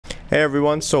Hey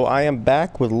everyone, so I am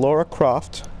back with Laura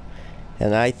Croft,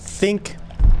 and I think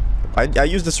I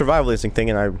used the survival instinct thing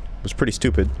and I was pretty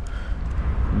stupid,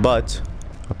 but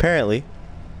apparently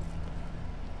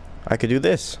I could do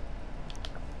this.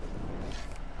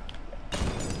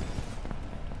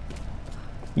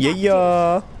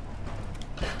 Yeah.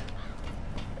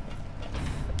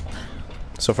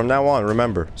 So from now on,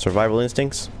 remember, survival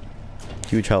instincts,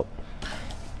 huge help.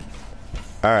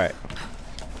 Alright.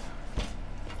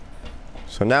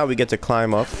 So now we get to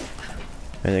climb up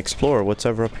and explore what's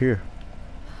ever up here.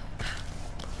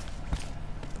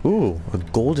 Ooh, a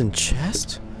golden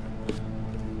chest?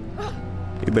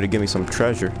 You better give me some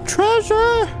treasure.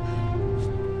 Treasure!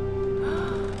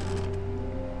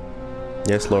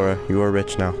 Yes, Laura, you are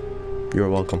rich now. You are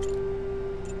welcome.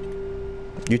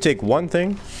 You take one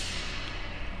thing?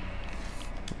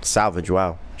 Salvage,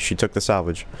 wow. She took the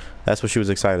salvage. That's what she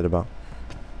was excited about.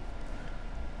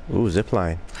 Ooh,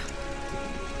 zipline.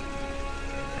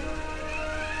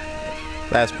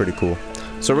 That's pretty cool.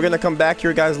 So we're gonna come back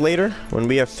here, guys, later when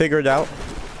we have figured out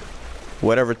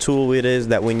whatever tool it is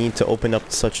that we need to open up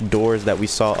such doors that we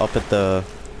saw up at the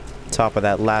top of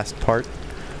that last part.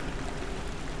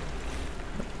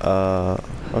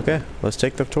 Okay, let's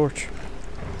take the torch.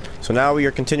 So now we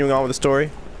are continuing on with the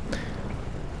story.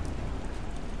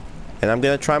 And I'm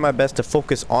gonna try my best to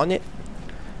focus on it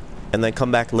and then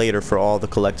come back later for all the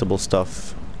collectible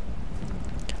stuff.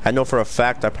 I know for a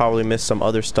fact I probably missed some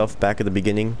other stuff back at the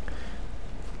beginning,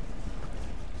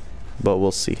 but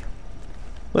we'll see.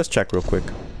 Let's check real quick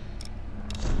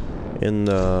in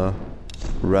the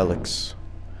relics.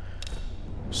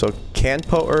 So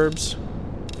Kanpo herbs,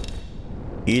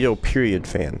 Edo period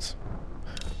fans,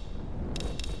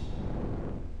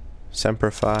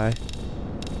 Semper Fi,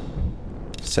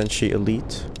 Senshi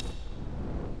Elite,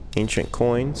 ancient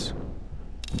coins,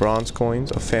 bronze coins,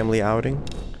 a family outing.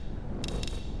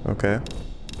 Okay.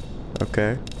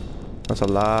 Okay. That's a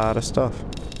lot of stuff.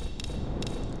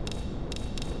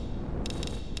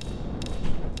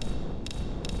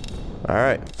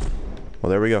 Alright.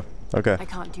 Well, there we go. Okay. I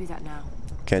can't do that now.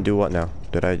 Can't do what now?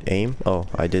 Did I aim? Oh,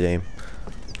 I did aim.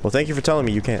 Well, thank you for telling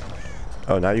me you can't.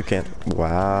 Oh, now you can't.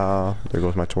 Wow. There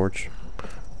goes my torch.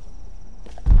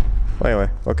 Well,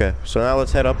 anyway. Okay. So now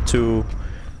let's head up to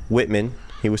Whitman.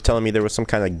 He was telling me there was some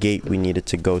kind of gate we needed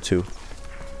to go to.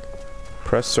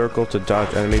 Press circle to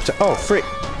dodge enemies. Oh, frick!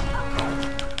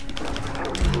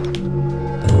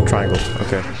 Triangle.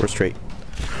 Okay, we're straight.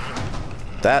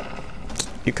 That...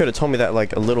 You could have told me that,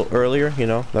 like, a little earlier, you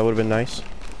know? That would have been nice.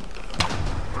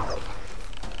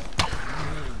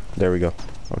 There we go.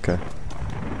 Okay.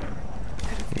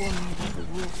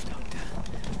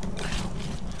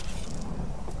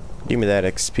 Give me that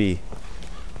XP.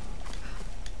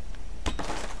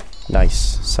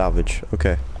 Nice. Salvage.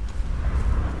 Okay.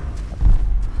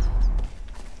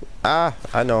 Ah,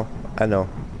 I know,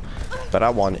 but I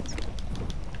want it.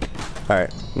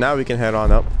 Alright, now we can head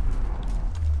on up.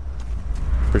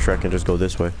 Pretty sure I can just go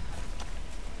this way.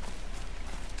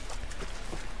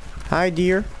 Hi,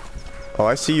 dear. Oh,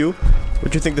 I see you.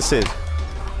 What do you think this is?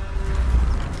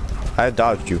 I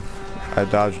dodged you. I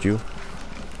dodged you.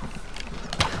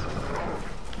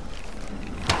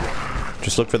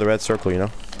 Just look for the red circle, you know?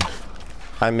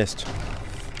 I missed.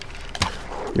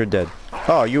 You're dead.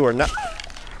 Oh, you are not...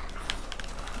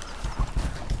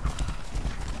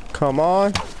 Come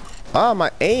on. Ah,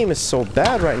 my aim is so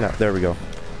bad right now. There we go.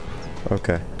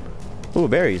 Okay. Ooh,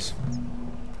 berries.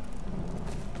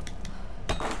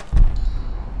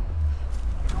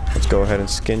 Let's go ahead and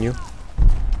skin you.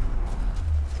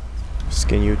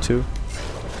 Skin you too.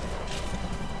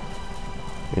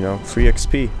 You know, free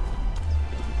XP.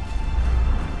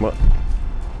 What?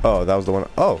 Oh, that was the one.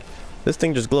 Oh, this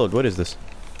thing just glowed. What is this?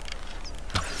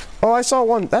 Oh, I saw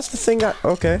one. That's the thing I...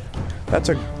 Okay. That's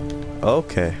a...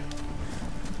 Okay.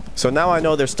 So now I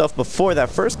know there's stuff before that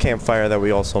first campfire that we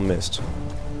also missed.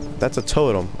 That's a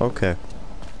totem. Okay.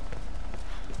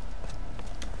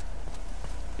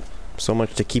 So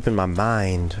much to keep in my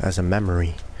mind as a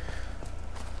memory.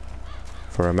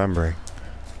 For remembering.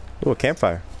 Ooh, a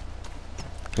campfire.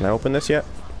 Can I open this yet?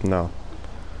 No.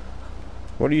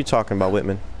 What are you talking about,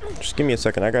 Whitman? Just give me a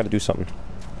second. I gotta do something.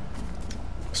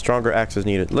 Stronger axe is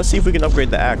needed. Let's see if we can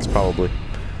upgrade the axe, probably.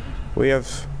 We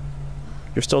have...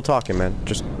 You're still talking, man.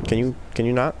 Just, can you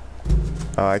not?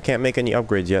 I can't make any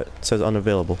upgrades yet. It says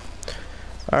unavailable.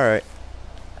 Alright.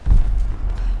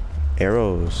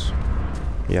 Arrows.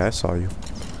 Yeah, I saw you.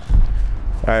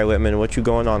 Alright, Whitman, what you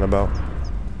going on about?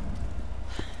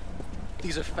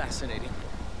 These are fascinating.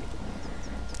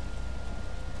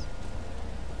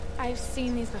 I've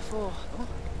seen these before.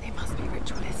 They must be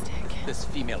ritualistic. This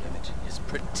female image is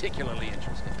particularly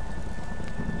interesting.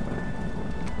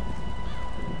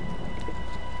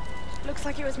 Looks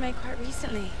like it was made quite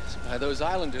recently. By those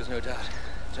islanders, no doubt.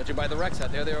 Judging by the wrecks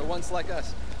out there, they were once like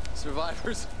us.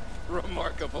 Survivors.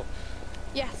 Remarkable.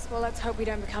 Yes, well, let's hope we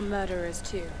don't become murderers,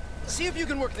 too. See if you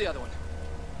can work the other one.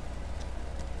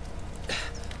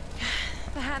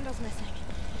 The handle's missing.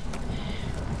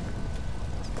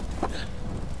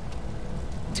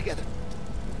 Together.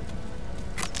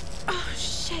 Oh,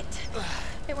 shit.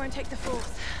 It won't take the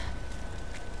force.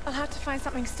 I'll have to find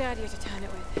something sturdier to turn it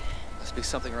with. Must be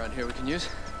something around here we can use.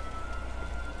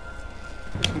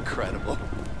 Incredible.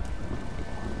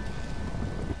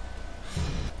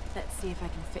 Let's see if I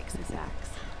can fix this axe.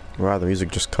 Wow, the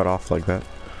music just cut off like that.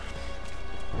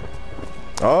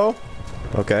 Oh,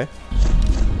 okay.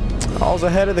 I was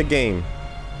ahead of the game.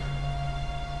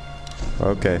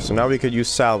 Okay, so now we could use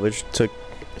salvage to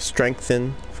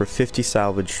strengthen for 50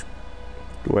 salvage,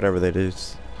 whatever that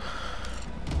is.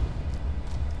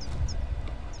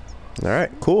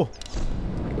 Alright, cool.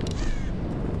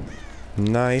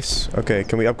 Nice. Okay,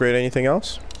 can we upgrade anything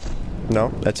else? No,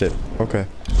 that's it. Okay.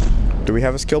 Do we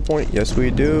have a skill point? Yes, we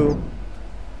do.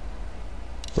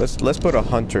 Let's put a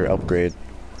hunter upgrade.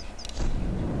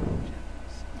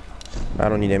 I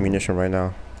don't need ammunition right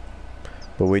now.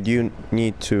 But we do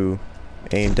need to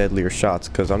aim deadlier shots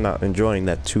because I'm not enjoying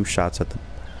that 2 shots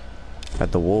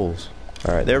at the wolves.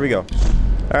 Alright, there we go.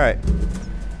 Alright.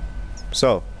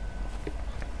 So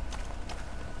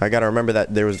I gotta remember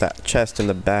that there was that chest in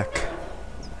the back.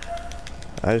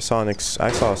 I just saw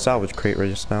I saw a salvage crate right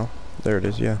just now. There it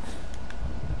is, yeah.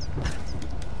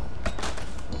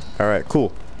 Alright,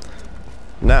 cool.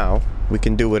 Now we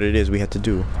can do what it is we had to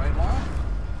do. Alright, Laura.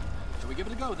 Shall we give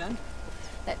it a go then?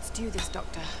 Let's do this,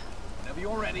 Doctor. Whenever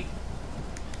you're ready.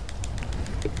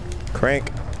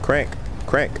 Crank, crank,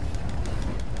 crank.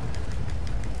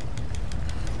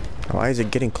 Why is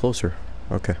it getting closer?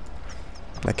 Okay.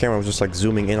 That camera was just like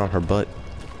zooming in on her butt.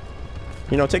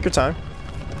 You know, take your time.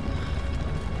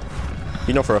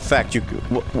 You know for a fact,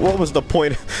 what was the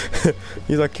point?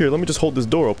 He's like, here, let me just hold this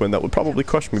door open. That would probably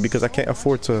crush me because I can't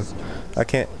afford to, I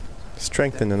can't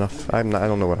strengthen enough. I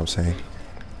don't know what I'm saying.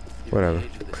 Whatever.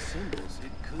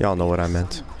 Y'all know what I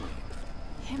meant.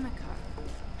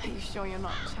 Himiko. Are you sure you're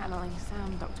not channeling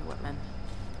Sam, Dr. Whitman?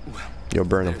 Well, You'll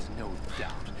burn him. there's no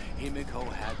doubt.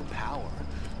 Himiko had power.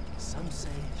 Some say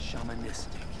shamanistic,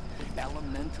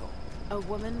 elemental. A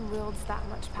woman wields that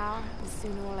much power, and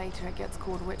sooner or later it gets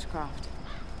called witchcraft.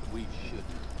 We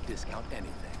shouldn't discount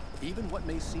anything, even what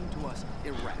may seem to us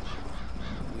irrational.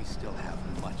 We still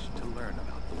have much to learn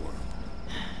about the world.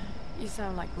 You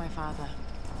sound like my father.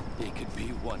 It could be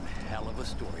one hell of a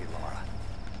story, Laura.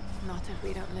 Not if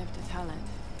we don't live to tell it.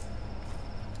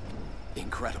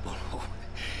 Incredible.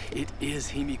 It is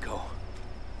Himiko.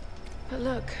 But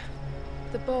look,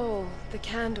 the bowl, the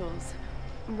candles.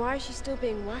 Why is she still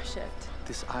being worshipped?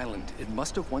 This island, it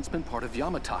must have once been part of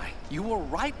Yamatai. You were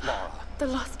right, Laura. The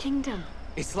Lost Kingdom.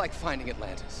 It's like finding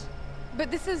Atlantis. But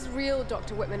this is real,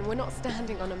 Dr. Whitman. We're not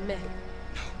standing on a myth.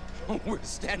 We're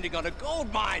standing on a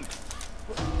gold mine!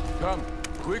 Come,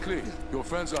 quickly. Your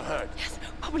friends are hurt. Yes,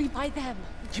 probably by them.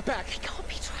 Get back! They can't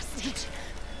be trusted.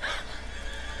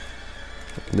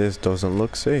 This doesn't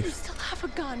look You safe. still have a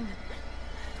gun.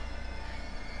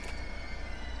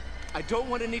 I don't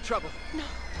want any trouble. No.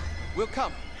 We'll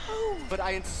come. No. But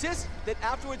I insist that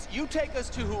afterwards you take us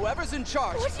to whoever's in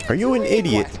charge. What Are you an doing?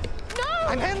 idiot? No!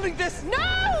 I'm handling this!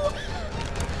 No!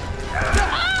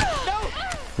 No!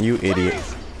 You idiot.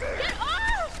 Get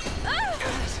off!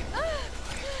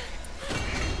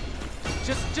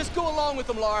 Just go along with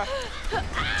them, Laura.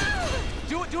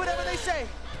 Do whatever they say.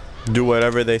 Do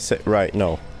whatever they say. Right,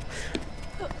 no.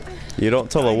 You don't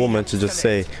tell a woman to just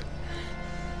say,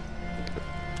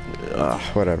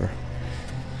 whatever.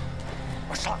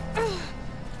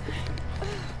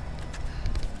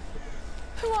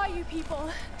 Who are you people?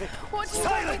 What do you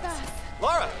want with us?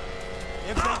 Laura!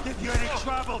 If they give you any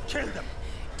trouble, kill them.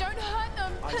 Don't hurt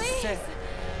them, I please! said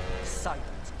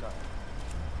silence, girl.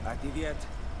 А ты ведь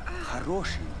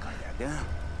хорошенькая, да?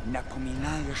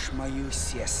 Напоминаешь мою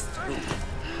сестру.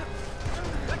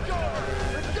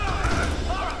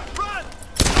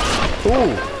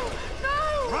 Ooh.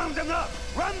 Round them up!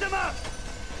 Round them up!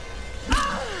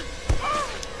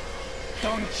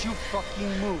 Don't you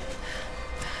fucking move.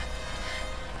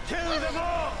 Kill them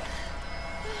all!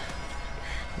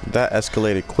 That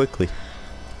escalated quickly.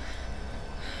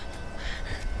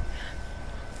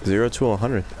 0 to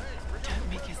 100. Don't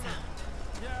make a sound.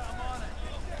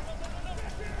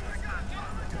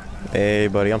 Hey,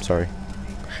 buddy, I'm sorry.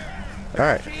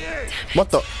 Alright. What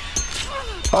the?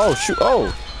 Oh, shoot.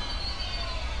 Oh.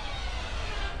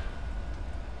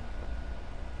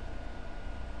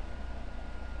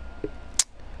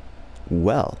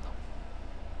 Well.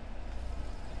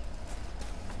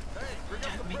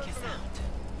 Don't make a sound.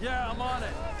 Yeah, I'm on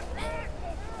it.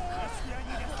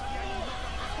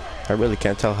 I really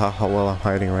can't tell how well I'm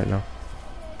hiding right now.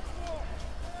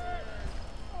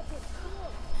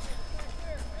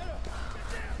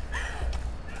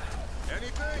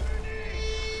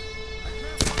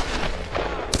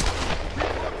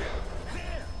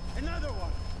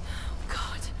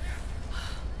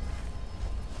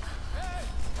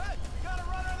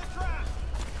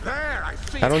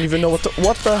 I don't even know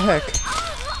what the heck.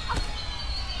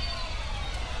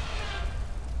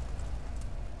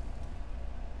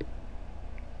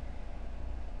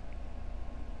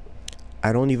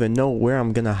 I don't even know where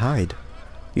I'm gonna hide.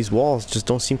 These walls just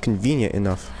don't seem convenient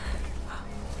enough.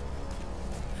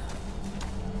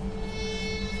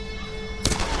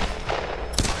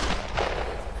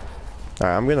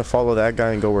 Alright, I'm gonna follow that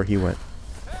guy and go where he went.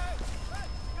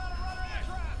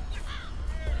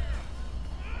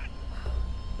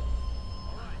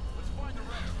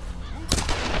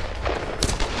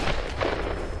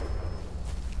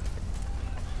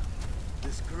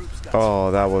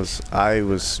 Oh, that was... I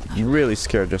was really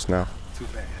scared just now. Too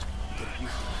bad.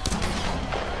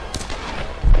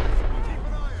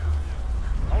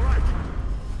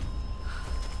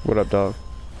 What up, dog?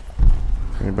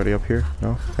 Anybody up here?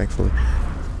 No? Thankfully.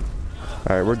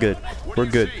 Alright, we're good. We're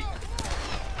good.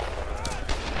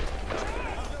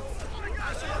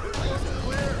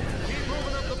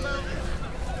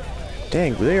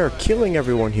 Dang, they are killing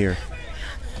everyone here.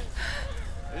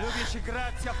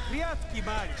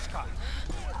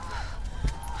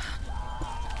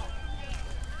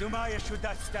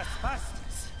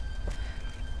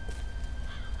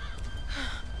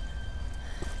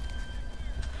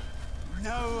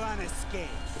 No one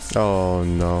escapes. Oh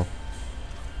no.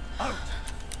 Out!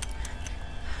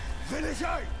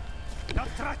 Вылезай! Не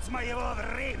трать моего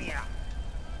времени!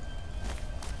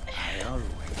 I always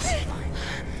find.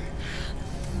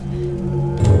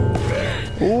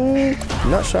 Ooh,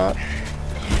 nut shot.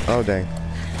 Oh dang.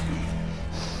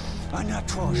 Она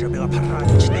тоже была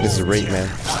порядочной. This is rape, man.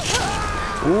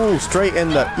 Ooh, straight in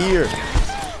the ear.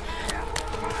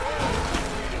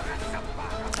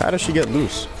 How does she get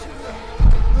loose?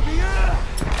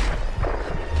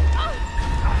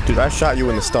 Dude, I shot you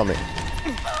in the stomach.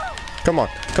 Come on,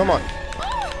 come on.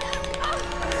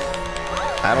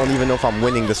 I don't even know if I'm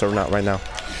winning this or not right now.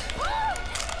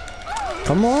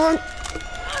 Come on.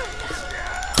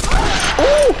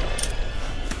 Ooh.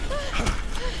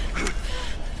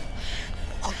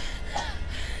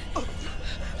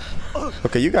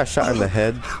 Okay, you got shot in the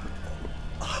head.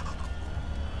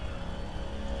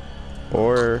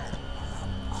 Or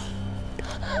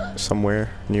somewhere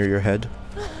near your head.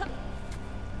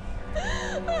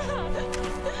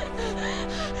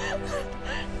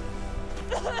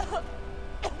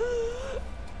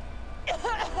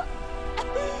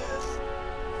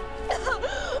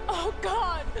 Oh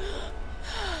God.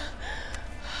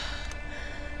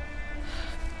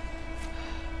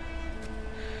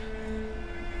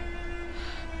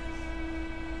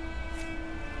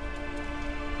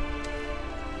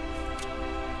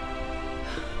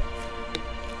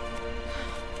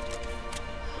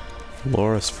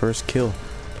 Laura's first kill.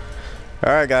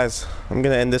 Alright guys, I'm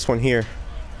gonna end this one here.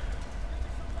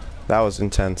 That was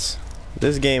intense.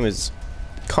 This game is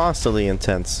constantly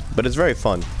intense, but it's very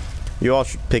fun. You all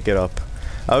should pick it up.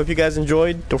 I hope you guys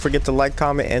enjoyed. Don't forget to like,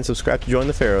 comment, and subscribe to join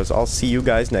the Pharaohs. I'll see you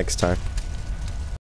guys next time.